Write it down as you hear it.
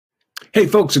Hey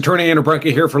folks, Attorney Andrew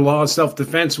Branca here for Law of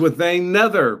Self-Defense with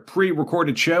another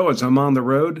pre-recorded show as I'm on the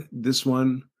road. This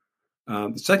one,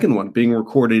 the second one, being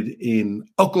recorded in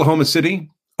Oklahoma City,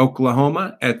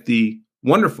 Oklahoma at the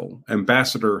wonderful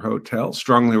Ambassador Hotel.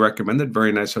 Strongly recommended,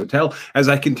 very nice hotel, as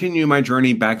I continue my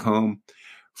journey back home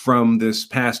from this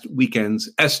past weekend's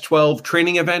S12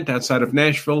 training event outside of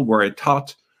Nashville, where I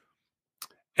taught,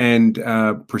 and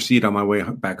proceed on my way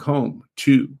back home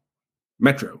to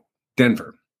Metro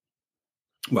Denver.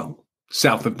 Well,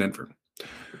 south of Denver.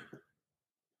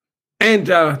 And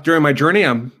during my journey,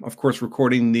 I'm, of course,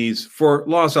 recording these for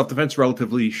Law of Self-Defense,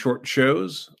 relatively short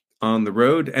shows on the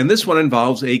road. And this one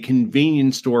involves a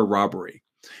convenience store robbery.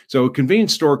 So a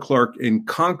convenience store clerk in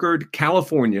Concord,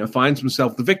 California, finds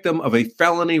himself the victim of a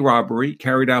felony robbery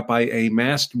carried out by a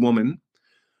masked woman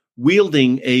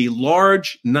wielding a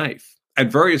large knife.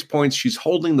 At various points, she's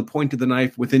holding the point of the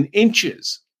knife within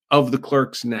inches of the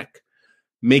clerk's neck,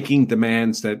 making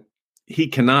demands that he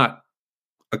cannot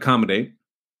accommodate.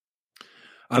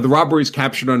 The robbery is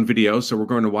captured on video, so we're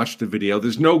going to watch the video.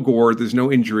 There's no gore, there's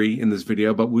no injury in this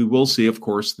video, but we will see, of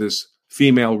course, this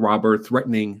female robber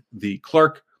threatening the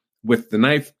clerk with the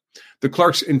knife. The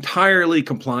clerk's entirely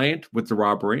compliant with the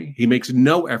robbery. He makes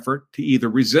no effort to either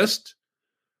resist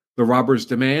the robber's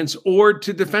demands or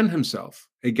to defend himself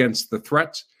against the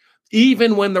threats,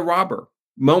 even when the robber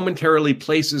momentarily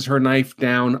places her knife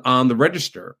down on the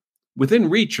register within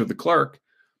reach of the clerk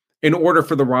in order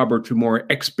for the robber to more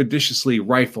expeditiously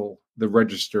rifle the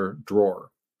register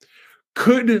drawer.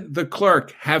 Could the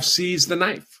clerk have seized the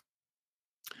knife?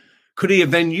 Could he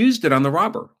have then used it on the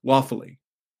robber lawfully?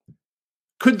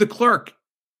 Could the clerk,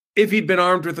 if he'd been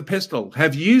armed with a pistol,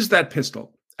 have used that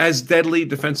pistol as deadly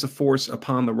defensive force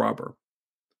upon the robber?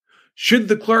 Should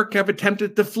the clerk have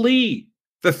attempted to flee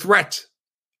the threat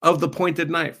of the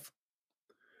pointed knife?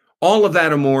 All of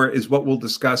that and more is what we'll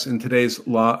discuss in today's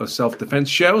Law of Self-Defense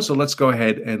show. So let's go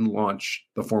ahead and launch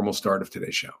the formal start of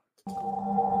today's show.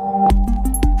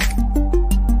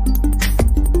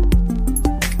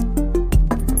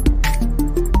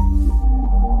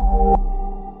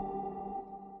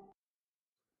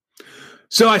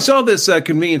 So I saw this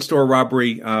convenience store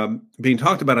robbery being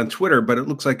talked about on Twitter, but it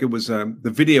looks like it was the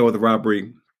video of the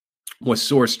robbery was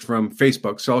sourced from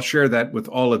Facebook. So I'll share that with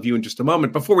all of you in just a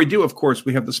moment. Before we do, of course,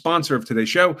 we have the sponsor of today's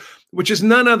show, which is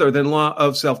none other than Law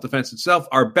of Self-Defense itself,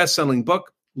 our best-selling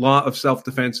book, Law of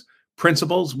Self-Defense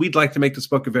Principles. We'd like to make this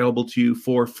book available to you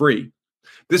for free.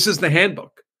 This is the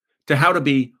handbook to how to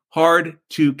be hard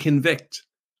to convict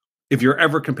if you're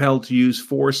ever compelled to use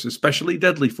force, especially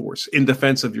deadly force, in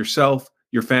defense of yourself,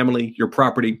 your family, your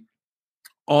property,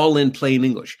 all in plain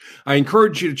English. I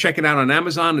encourage you to check it out on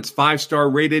Amazon. It's 5-star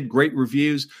rated, great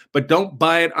reviews, but don't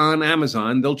buy it on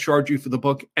Amazon. They'll charge you for the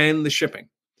book and the shipping.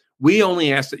 We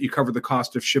only ask that you cover the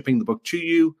cost of shipping the book to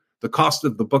you. The cost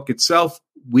of the book itself,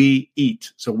 we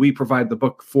eat. So we provide the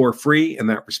book for free in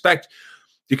that respect.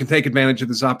 You can take advantage of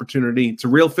this opportunity. It's a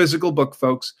real physical book,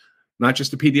 folks, not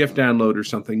just a PDF download or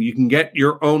something. You can get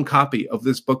your own copy of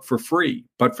this book for free,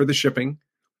 but for the shipping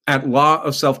at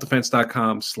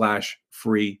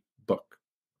lawofselfdefense.com/free book.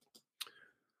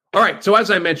 All right. So as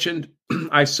I mentioned,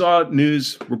 I saw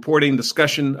news reporting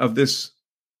discussion of this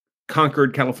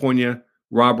Concord, California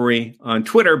robbery on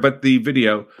Twitter, but the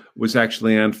video was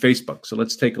actually on Facebook. So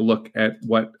let's take a look at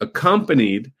what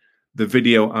accompanied the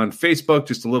video on Facebook.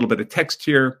 Just a little bit of text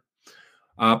here.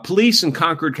 Police in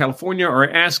Concord, California are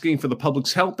asking for the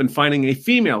public's help in finding a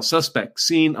female suspect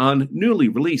seen on newly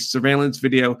released surveillance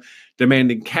video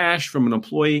demanding cash from an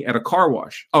employee at a car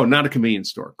wash. Oh, not a convenience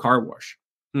store, car wash.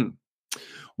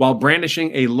 While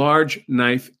brandishing a large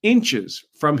knife inches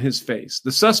from his face.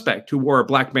 The suspect, who wore a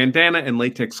black bandana and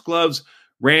latex gloves,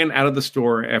 ran out of the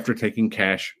store after taking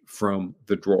cash from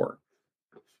the drawer.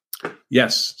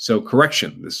 Yes, so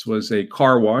correction. This was a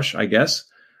car wash, I guess,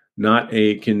 not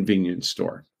a convenience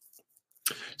store.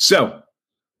 So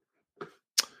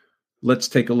let's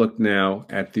take a look now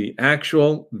at the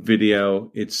actual video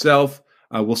itself.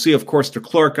 We'll see, of course, the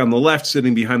clerk on the left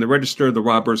sitting behind the register, the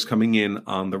robbers coming in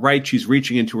on the right. She's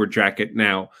reaching into her jacket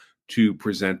now to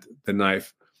present the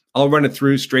knife. I'll run it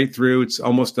straight through. It's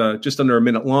almost just under a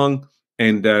minute long,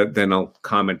 and then I'll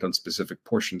comment on specific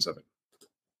portions of it.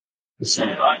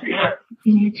 Okay.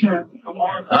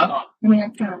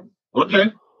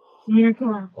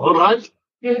 All right.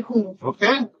 Okay.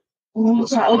 Okay.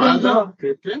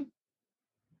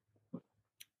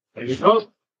 There you go.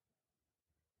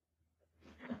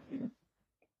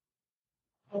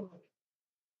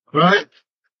 Right.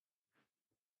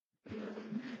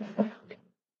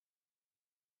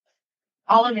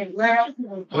 All of it. Where else is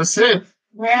it? That's it.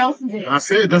 Where else is it?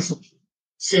 That's it. That's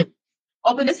it.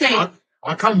 Open the safe.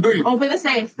 I can't do it. Open the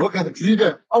safe. Look at the key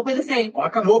there. Open the safe. I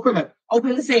can't open it.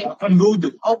 Open the safe. I can't move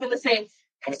it. Open the safe.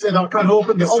 I said I can't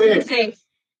open the Open the safe. safe.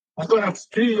 I don't have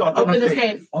key. I don't Open have the key.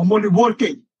 safe. I'm only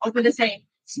working. Open the safe.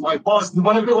 It's my boss. You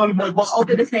want to call my boss?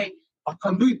 Open the safe. I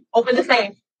can't do it. Open the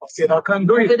safe. I said I can't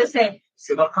do Open it. the safe. I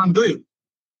said I can't do it.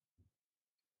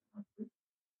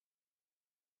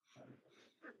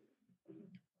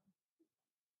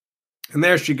 And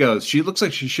there she goes. She looks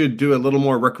like she should do a little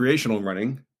more recreational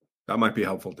running. That might be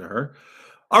helpful to her.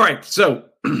 All right. So,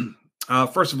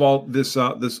 first of all, this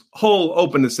whole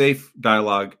open the safe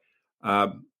dialogue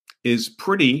is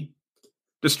pretty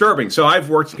disturbing. So I've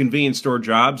worked convenience store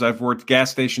jobs. I've worked gas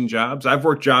station jobs. I've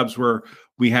worked jobs where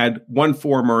we had one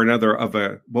form or another of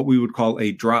what we would call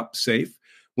a drop safe.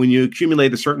 When you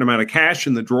accumulate a certain amount of cash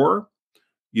in the drawer,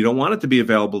 you don't want it to be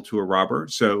available to a robber.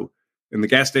 So in the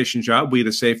gas station job, we had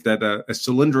a safe that a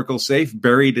cylindrical safe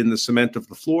buried in the cement of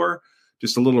the floor,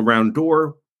 just a little round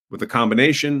door with a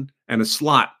combination and a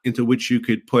slot into which you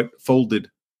could put folded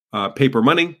paper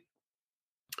money.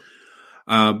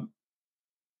 And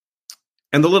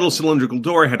the little cylindrical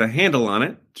door had a handle on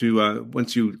it to,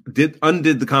 once you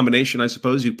undid the combination, I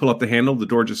suppose, you pull up the handle, the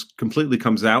door just completely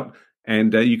comes out,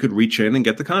 and you could reach in and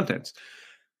get the contents.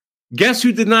 Guess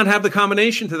who did not have the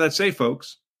combination to that safe,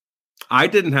 folks? I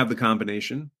didn't have the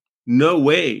combination. No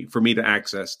way for me to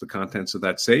access the contents of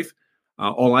that safe.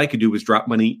 All I could do was drop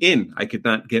money in. I could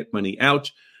not get money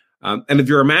out. And if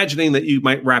you're imagining that you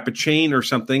might wrap a chain or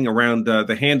something around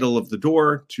the handle of the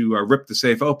door to rip the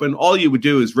safe open, all you would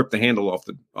do is rip the handle off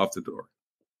the door,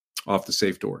 off the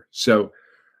safe door. So,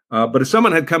 but if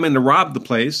someone had come in to rob the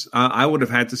place, I would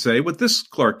have had to say what this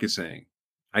clerk is saying.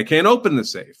 I can't open the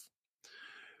safe.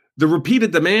 The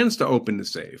repeated demands to open the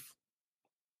safe.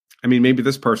 I mean, maybe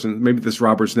this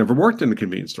robber's never worked in a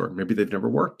convenience store. Maybe they've never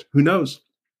worked. Who knows?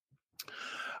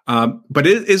 But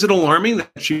is it alarming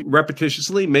that she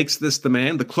repetitiously makes this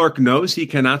demand? The clerk knows he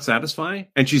cannot satisfy,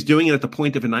 and she's doing it at the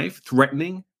point of a knife,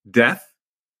 threatening death,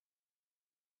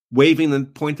 waving the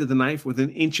point of the knife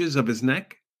within inches of his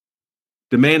neck,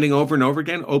 demanding over and over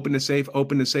again, open the safe,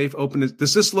 open the safe, open it.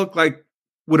 Does this look like,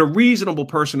 would a reasonable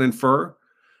person infer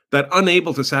that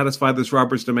unable to satisfy this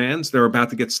robber's demands, they're about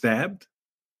to get stabbed?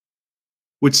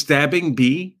 Would stabbing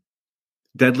be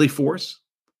deadly force,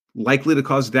 likely to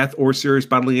cause death or serious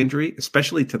bodily injury,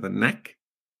 especially to the neck?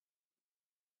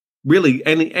 Really,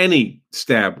 any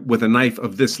stab with a knife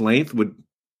of this length would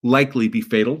likely be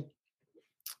fatal.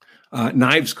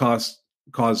 Knives cause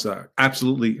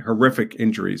absolutely horrific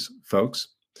injuries, folks.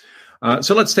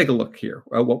 So let's take a look here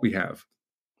at what we have.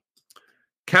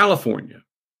 California.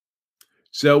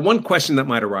 So one question that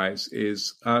might arise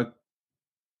is,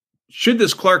 should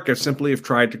this clerk simply have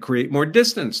tried to create more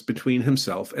distance between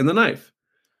himself and the knife?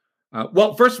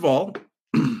 Well, first of all,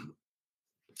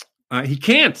 he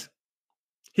can't.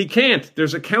 He can't.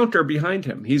 There's a counter behind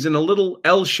him. He's in a little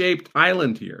L-shaped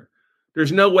island here.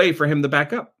 There's no way for him to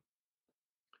back up.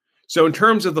 So in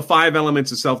terms of the 5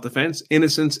 elements of self-defense,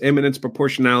 innocence, imminence,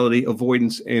 proportionality,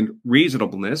 avoidance, and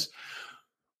reasonableness,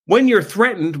 when you're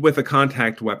threatened with a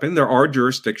contact weapon, there are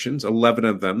jurisdictions, 11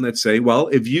 of them, that say, well,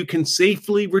 if you can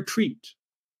safely retreat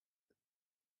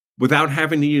without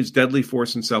having to use deadly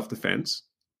force in self-defense,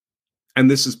 and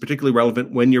this is particularly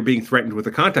relevant when you're being threatened with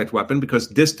a contact weapon because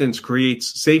distance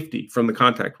creates safety from the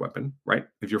contact weapon, right?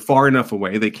 If you're far enough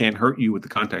away, they can't hurt you with the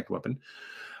contact weapon.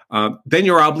 Then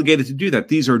you're obligated to do that.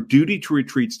 These are duty to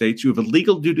retreat states. You have a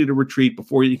legal duty to retreat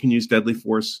before you can use deadly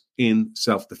force in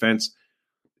self-defense.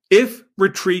 If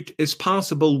retreat is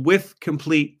possible with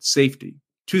complete safety,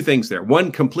 2 things there.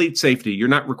 1, complete safety. You're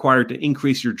not required to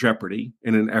increase your jeopardy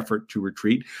in an effort to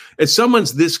retreat. If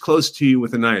someone's this close to you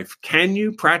with a knife, can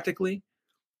you practically,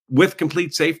 with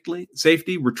complete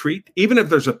safety, retreat, even if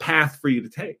there's a path for you to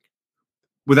take,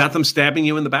 without them stabbing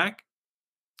you in the back?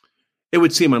 It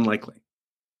would seem unlikely,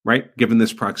 right? Given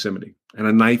this proximity and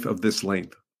a knife of this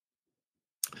length.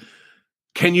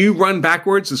 Can you run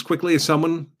backwards as quickly as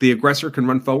the aggressor can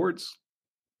run forwards?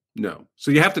 No. So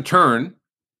you have to turn.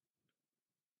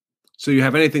 So you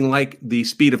have anything like the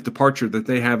speed of departure that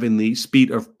they have in the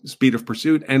speed of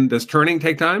pursuit. And does turning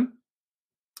take time?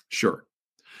 Sure.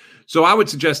 So I would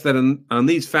suggest that on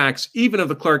these facts, even if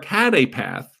the clerk had a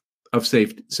path of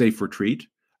safe retreat,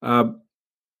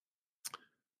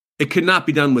 it could not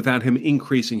be done without him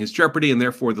increasing his jeopardy and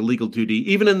therefore the legal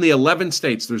duty. Even in the 11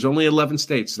 states, there's only 11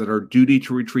 states that are duty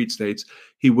to retreat states.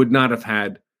 He would not have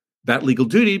had that legal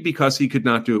duty because he could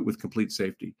not do it with complete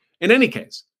safety. In any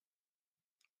case,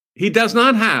 he does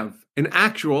not have an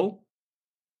actual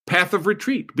path of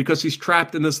retreat because he's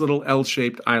trapped in this little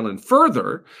L-shaped island.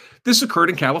 Further, this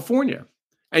occurred in California.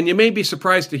 And you may be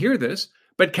surprised to hear this,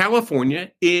 But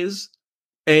California is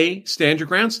a stand your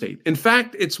ground state. In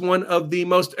fact, it's one of the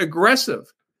most aggressive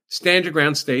stand your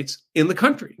ground states in the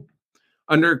country.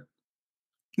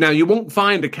 Now, you won't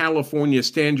find a California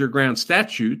stand your ground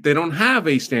statute. They don't have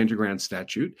a stand your ground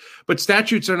statute, but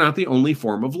statutes are not the only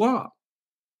form of law.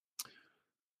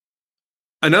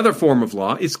 Another form of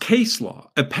law is case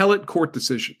law, appellate court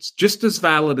decisions, just as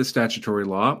valid as statutory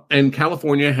law. And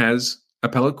California has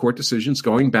appellate court decisions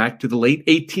going back to the late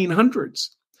 1800s,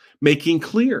 making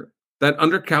clear that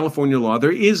under California law,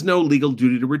 there is no legal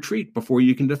duty to retreat before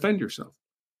you can defend yourself.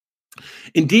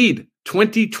 Indeed,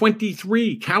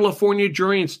 2023 California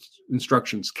jury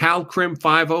instructions, Cal Crim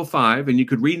 505, and you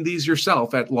could read these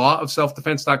yourself at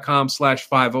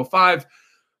lawofselfdefense.com/505,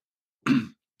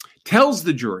 tells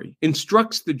the jury,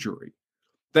 instructs the jury,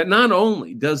 that not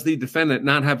only does the defendant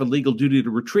not have a legal duty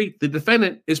to retreat, the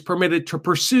defendant is permitted to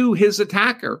pursue his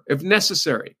attacker if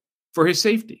necessary for his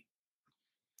safety.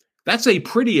 That's a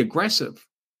pretty aggressive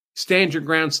stand your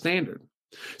ground standard.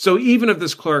 So even if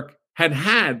this clerk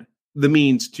had the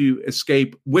means to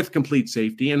escape with complete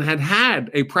safety and had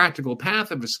a practical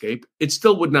path of escape, it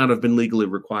still would not have been legally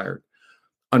required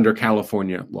under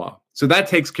California law. So that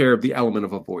takes care of the element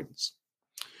of avoidance.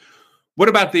 What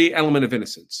about the element of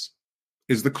innocence?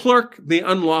 Is the clerk the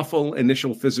unlawful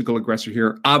initial physical aggressor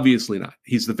here? Obviously not.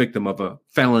 He's the victim of a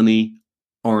felony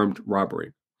armed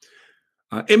robbery.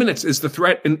 Imminence, is the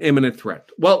threat an imminent threat?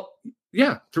 Well,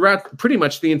 yeah, throughout pretty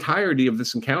much the entirety of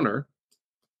this encounter.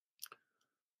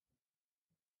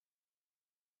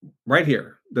 Right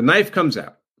here, the knife comes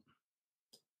out.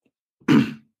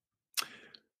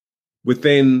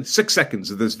 Within 6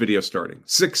 seconds of this video starting,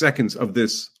 6 seconds of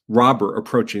this robber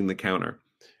approaching the counter.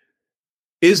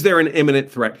 Is there an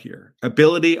imminent threat here?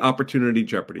 Ability, opportunity,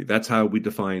 jeopardy. That's how we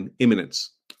define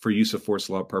imminence for use of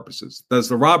force law purposes. Does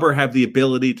the robber have the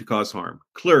ability to cause harm?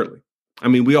 Clearly. I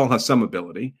mean, we all have some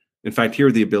ability. In fact,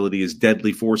 here the ability is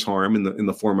deadly force harm in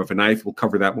the form of a knife. We'll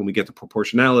cover that when we get to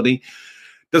proportionality.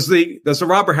 Does the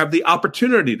robber have the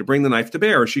opportunity to bring the knife to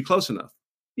bear? Is she close enough?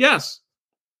 Yes.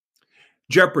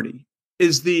 Jeopardy.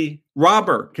 Is the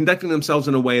robber conducting themselves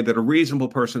in a way that a reasonable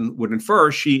person would infer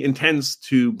she intends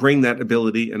to bring that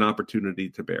ability and opportunity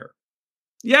to bear?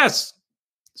 Yes.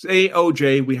 Say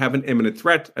OJ, we have an imminent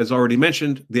threat. As already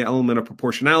mentioned, the element of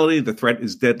proportionality, the threat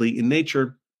is deadly in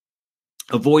nature.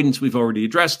 Avoidance, we've already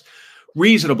addressed.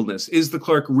 Reasonableness, is the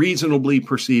clerk reasonably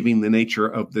perceiving the nature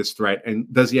of this threat?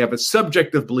 And does he have a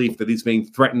subjective belief that he's being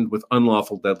threatened with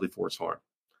unlawful deadly force harm?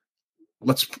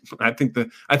 I think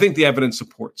the evidence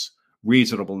supports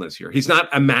reasonableness here. He's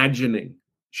not imagining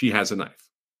she has a knife,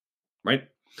 right?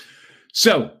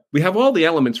 So we have all the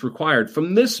elements required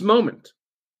from this moment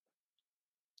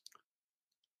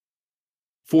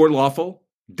for lawful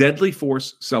deadly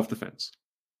force self-defense.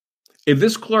 If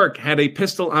this clerk had a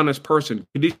pistol on his person,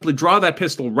 could he simply draw that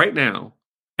pistol right now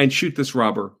and shoot this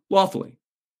robber lawfully?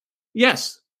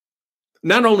 Yes.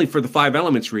 Not only for the 5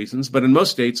 elements reasons, but in most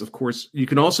states, of course, you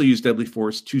can also use deadly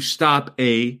force to stop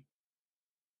a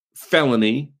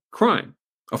felony crime,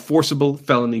 a forcible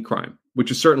felony crime,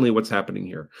 which is certainly what's happening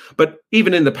here. But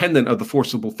even independent of the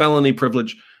forcible felony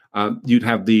privilege, you'd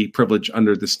have the privilege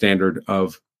under the standard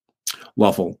of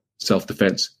lawful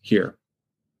self-defense here.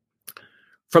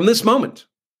 From this moment,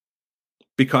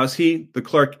 because the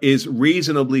clerk is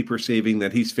reasonably perceiving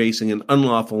that he's facing an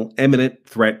unlawful, imminent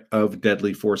threat of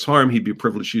deadly force harm, he'd be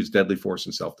privileged to use deadly force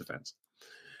in self-defense.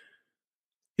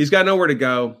 He's got nowhere to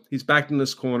go. He's backed in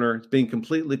this corner. It's being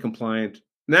completely compliant.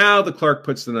 Now the clerk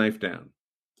puts the knife down.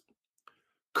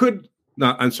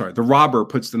 The robber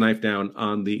puts the knife down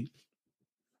on the,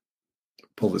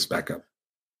 pull this back up.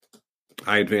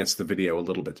 I advanced the video a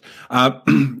little bit.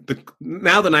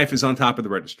 Now the knife is on top of the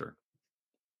register.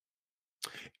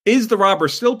 Is the robber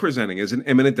still presenting as an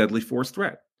imminent deadly force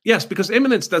threat? Yes, because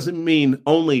imminence doesn't mean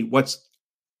only what's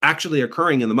actually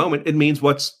occurring in the moment. It means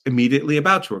what's immediately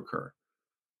about to occur.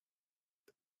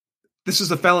 This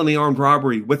is a felony armed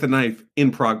robbery with a knife in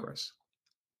progress.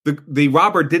 The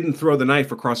robber didn't throw the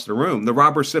knife across the room. The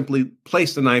robber simply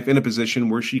placed the knife in a position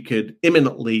where she could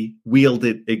imminently wield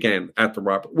it again at the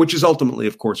robber, which is ultimately,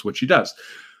 of course, what she does.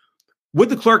 Would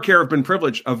the clerk here have been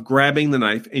privileged of grabbing the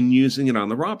knife and using it on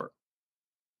the robber?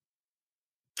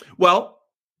 Well,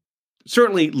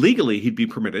 certainly legally, he'd be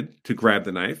permitted to grab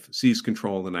the knife, seize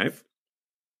control of the knife.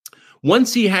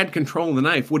 Once he had control of the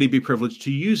knife, would he be privileged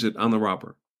to use it on the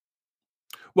robber?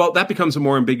 Well, that becomes a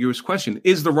more ambiguous question.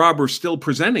 Is the robber still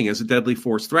presenting as a deadly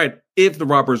force threat if the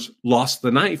robber's lost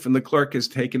the knife and the clerk has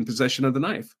taken possession of the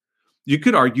knife? You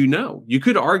could argue no. You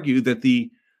could argue that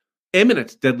the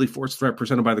imminent deadly force threat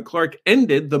presented by the clerk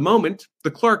ended the moment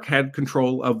the clerk had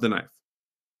control of the knife.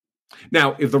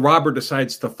 Now, if the robber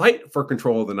decides to fight for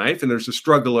control of the knife and there's a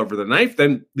struggle over the knife,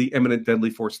 then the imminent deadly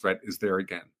force threat is there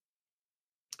again.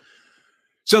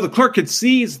 So the clerk could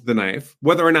seize the knife.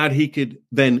 Whether or not he could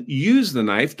then use the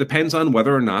knife depends on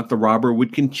whether or not the robber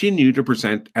would continue to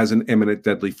present as an imminent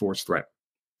deadly force threat.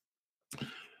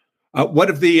 What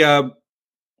if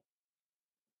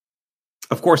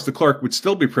of course, the clerk would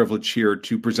still be privileged here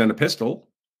to present a pistol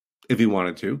if he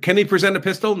wanted to. Can he present a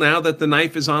pistol now that the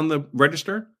knife is on the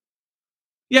register?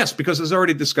 Yes, because as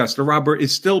already discussed, the robber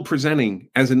is still presenting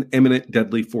as an imminent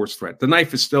deadly force threat. The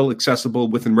knife is still accessible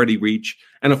within ready reach,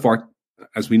 and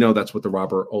as we know, that's what the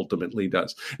robber ultimately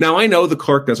does. Now, I know the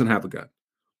clerk doesn't have a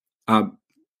gun.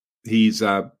 He's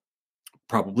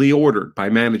probably ordered by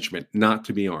management not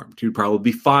to be armed. He'd probably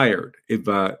be fired,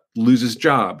 lose his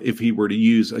job if he were to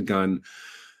use a gun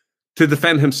to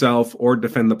defend himself or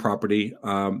defend the property.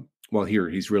 Well, here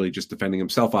he's really just defending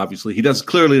himself, obviously. He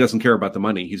clearly doesn't care about the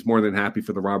money. He's more than happy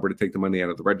for the robber to take the money out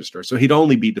of the register. So he'd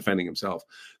only be defending himself.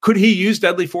 Could he use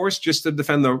deadly force just to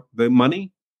defend the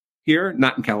money here?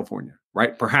 Not in California,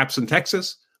 right? Perhaps in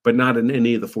Texas, but not in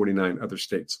any of the 49 other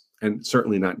states, and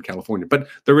certainly not in California. But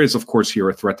there is, of course, here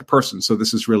a threat to person. So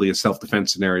this is really a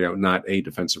self-defense scenario, not a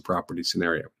defense of property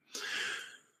scenario.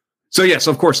 So yes,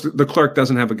 of course, the clerk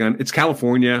doesn't have a gun. It's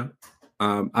California.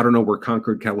 I don't know where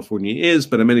Concord, California is,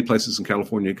 but in many places in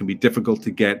California, it can be difficult to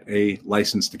get a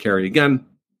license to carry a gun.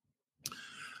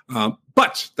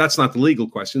 But that's not the legal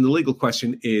question. The legal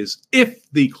question is, if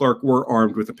the clerk were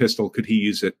armed with a pistol, could he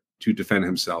use it to defend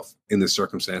himself in this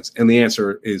circumstance? And the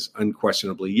answer is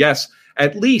unquestionably yes,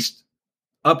 at least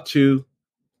up to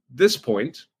this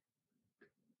point,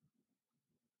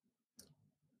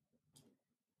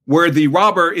 where the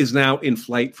robber is now in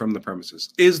flight from the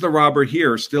premises. Is the robber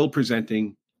here still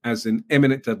presenting as an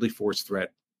imminent deadly force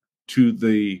threat to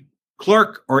the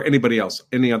clerk or anybody else,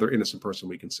 any other innocent person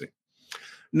we can see?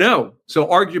 No. So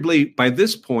arguably, by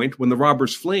this point, when the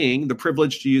robber's fleeing, the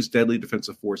privilege to use deadly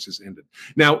defensive force is ended.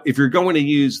 Now, if you're going to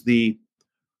use the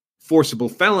forcible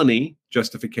felony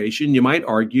justification, you might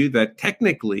argue that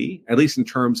technically, at least in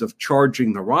terms of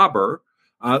charging the robber,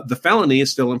 the felony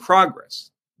is still in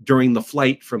progress during the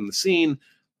flight from the scene.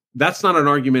 That's not an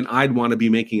argument I'd want to be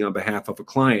making on behalf of a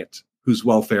client whose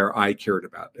welfare I cared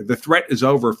about. If the threat is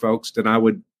over, folks, then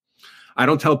I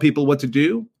don't tell people what to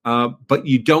do, but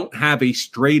you don't have a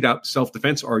straight up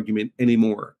self-defense argument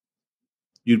anymore.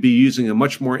 You'd be using a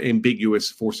much more ambiguous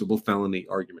forcible felony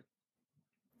argument.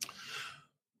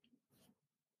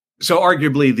 So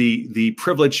arguably the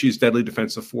privilege to use deadly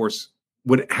defensive force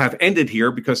would have ended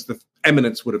here because the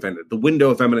eminence would have ended. The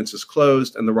window of eminence is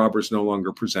closed and the robber is no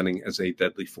longer presenting as a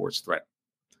deadly force threat.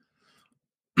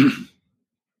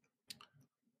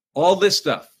 All this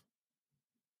stuff.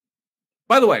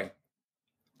 By the way,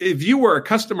 if you were a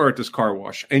customer at this car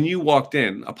wash and you walked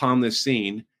in upon this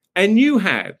scene and you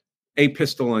had a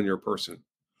pistol on your person,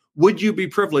 would you be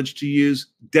privileged to use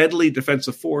deadly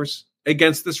defensive force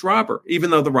against this robber, even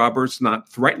though the robber is not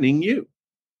threatening you?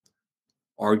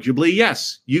 Arguably,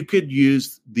 yes. You could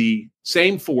use the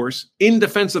same force in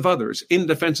defense of others, in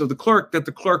defense of the clerk, that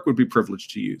the clerk would be privileged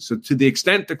to use. So to the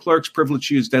extent the clerk's privileged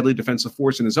to use deadly defensive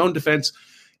force in his own defense,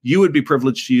 you would be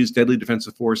privileged to use deadly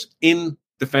defensive force in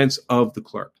defense of the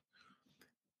clerk.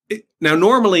 Now,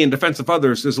 normally in defense of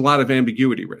others, there's a lot of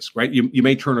ambiguity risk, right? You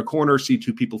may turn a corner, see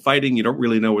two people fighting. You don't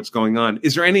really know what's going on.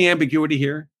 Is there any ambiguity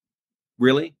here?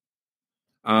 Really?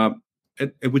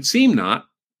 It would seem not.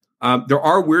 There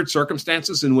are weird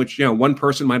circumstances in which, one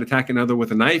person might attack another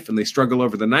with a knife and they struggle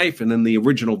over the knife, and then the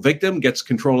original victim gets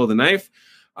control of the knife.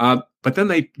 But then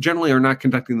they generally are not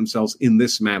conducting themselves in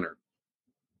this manner.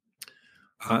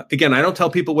 Again, I don't tell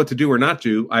people what to do or not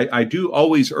do. I do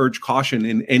always urge caution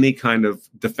in any kind of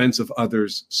defense of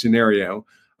others scenario.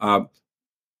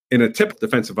 In a typical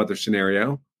defense of others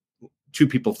scenario, two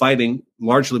people fighting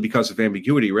largely because of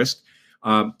ambiguity risk.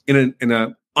 In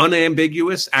a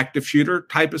unambiguous active shooter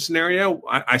type of scenario,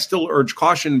 I still urge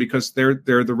caution because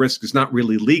the risk is not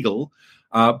really legal.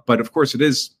 But of course, it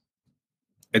is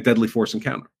a deadly force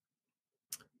encounter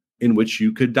in which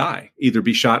you could die, either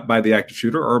be shot by the active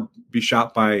shooter or be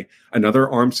shot by another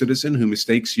armed citizen who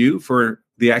mistakes you for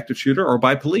the active shooter, or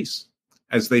by police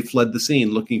as they fled the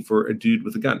scene looking for a dude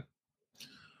with a gun.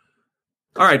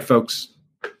 All right, folks.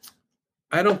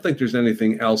 I don't think there's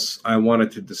anything else I wanted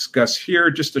to discuss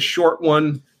here. Just a short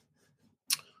one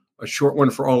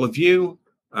for all of you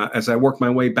as I work my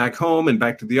way back home and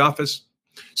back to the office.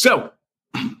 So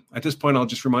at this point, I'll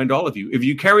just remind all of you, if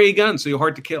you carry a gun, so you're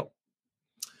hard to kill.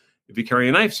 If you carry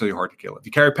a knife, so you're hard to kill. If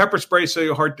you carry pepper spray, so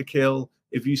you're hard to kill.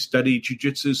 If you study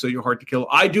jiu-jitsu, so you're hard to kill.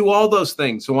 I do all those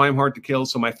things, so I'm hard to kill.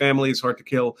 So my family is hard to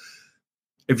kill.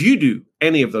 If you do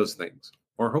any of those things,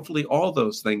 or hopefully all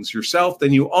those things yourself,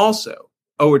 then you also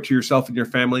owe it to yourself and your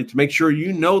family to make sure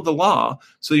you know the law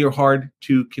so you're hard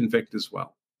to convict as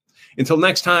well. Until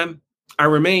next time, I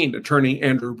remain Attorney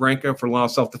Andrew Branca for Law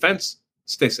Self-Defense.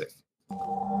 Stay safe.